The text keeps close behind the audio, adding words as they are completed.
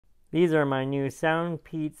These are my new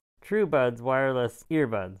SoundPeats TrueBuds wireless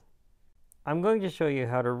earbuds. I'm going to show you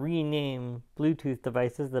how to rename Bluetooth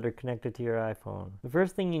devices that are connected to your iPhone. The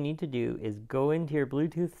first thing you need to do is go into your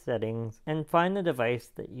Bluetooth settings and find the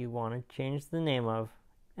device that you want to change the name of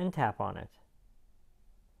and tap on it.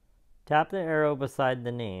 Tap the arrow beside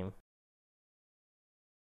the name.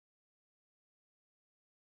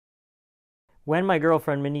 When my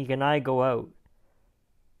girlfriend Monique and I go out,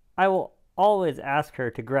 I will always ask her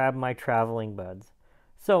to grab my traveling buds.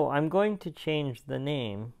 So I'm going to change the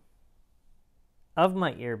name of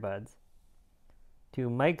my earbuds to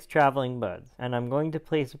Mike's Traveling Buds, and I'm going to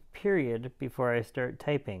place a period before I start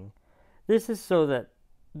typing. This is so that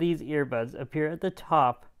these earbuds appear at the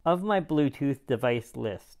top of my Bluetooth device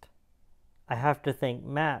list. I have to thank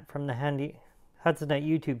Matt from the Handy Hudsonite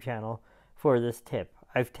YouTube channel for this tip.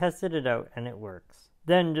 I've tested it out and it works.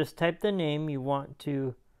 Then just type the name you want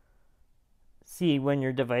to see when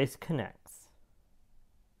your device connects.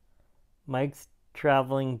 Mike's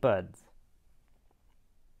Traveling Buds.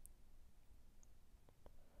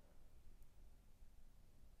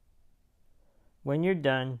 When you're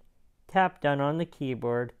done, tap down on the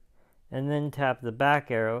keyboard and then tap the back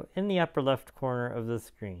arrow in the upper left corner of the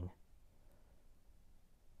screen.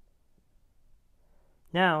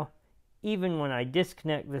 Now, even when I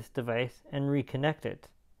disconnect this device and reconnect it,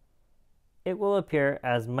 it will appear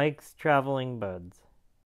as Mike's Traveling Buds.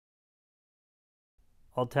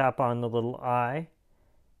 I'll tap on the little I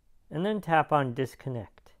and then tap on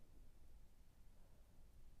disconnect.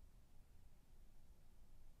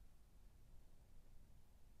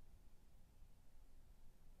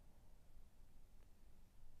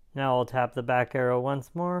 Now I'll tap the back arrow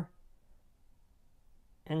once more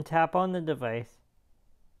and tap on the device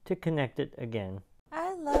to connect it again.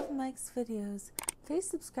 I love Mike's videos. Please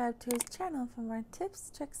subscribe to his channel for more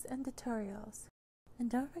tips, tricks, and tutorials. And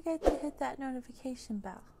don't forget to hit that notification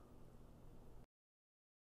bell.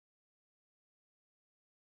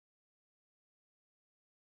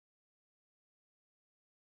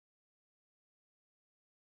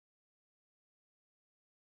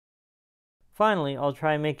 Finally, I'll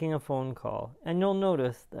try making a phone call, and you'll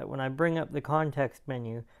notice that when I bring up the context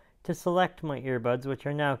menu to select my earbuds, which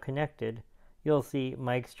are now connected, you'll see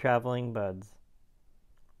Mike's Traveling Buds.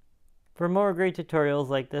 For more great tutorials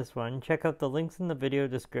like this one, check out the links in the video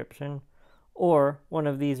description or one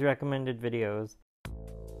of these recommended videos.